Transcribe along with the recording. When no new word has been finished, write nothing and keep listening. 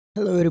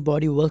Hello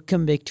everybody,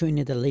 welcome back to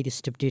another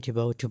latest update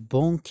about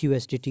Bonk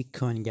USDT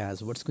coin,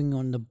 guys. What's going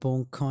on the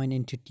Bonk coin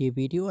in today's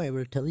video I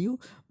will tell you,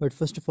 but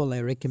first of all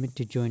I recommend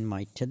to join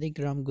my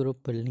Telegram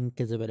group.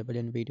 Link is available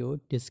in video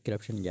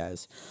description,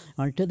 guys.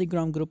 On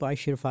Telegram group I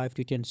share 5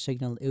 to 10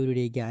 signal every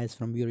day, guys,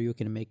 from where you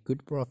can make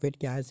good profit,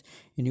 guys,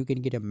 and you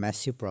can get a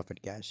massive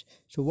profit, guys.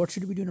 So what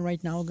should we do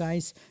right now,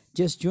 guys?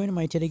 Just join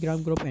my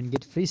Telegram group and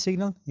get free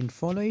signal and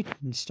follow it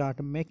and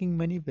start making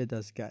money with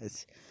us,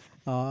 guys.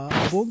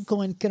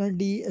 Bonk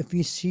currently, if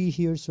we see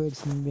here, so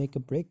it's make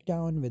a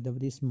breakdown with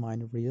this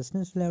minor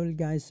resistance level,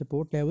 guys,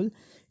 support level.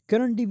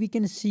 Currently we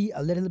can see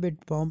a little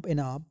bit bump in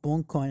our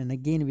Bonk, and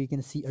again we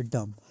can see a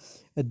dump.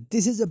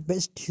 This is the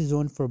best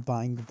zone for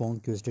buying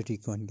Bonk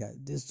USDT coin, guys.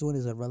 This zone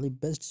is a really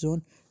best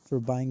zone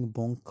for buying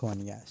Bonk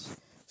coin, guys.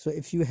 So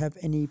if you have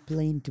any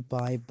plan to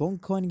buy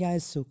Bonk coin,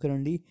 guys, so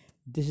currently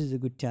this is a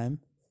good time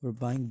for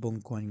buying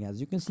Bonk coin,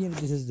 guys. You can see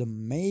this is the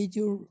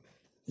major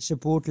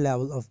support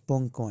level of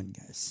Bonk coin,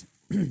 guys.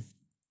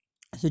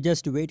 So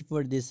just wait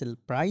for this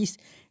price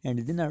and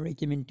then I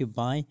recommend to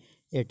buy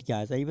it,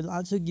 guys. I will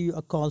also give you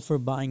a call for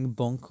buying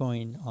Bonk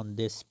coin on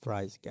this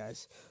price,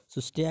 guys.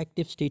 So stay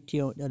active, stay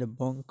tuned on the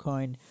Bonk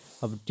coin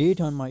update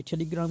on my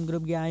Telegram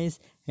group, guys,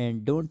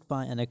 and don't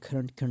buy in a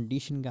current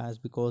condition, guys,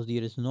 because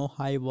there is no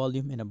high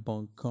volume in a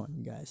Bonk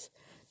coin, guys.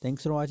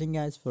 Thanks for watching,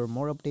 guys. For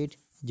more update,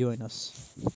 join us.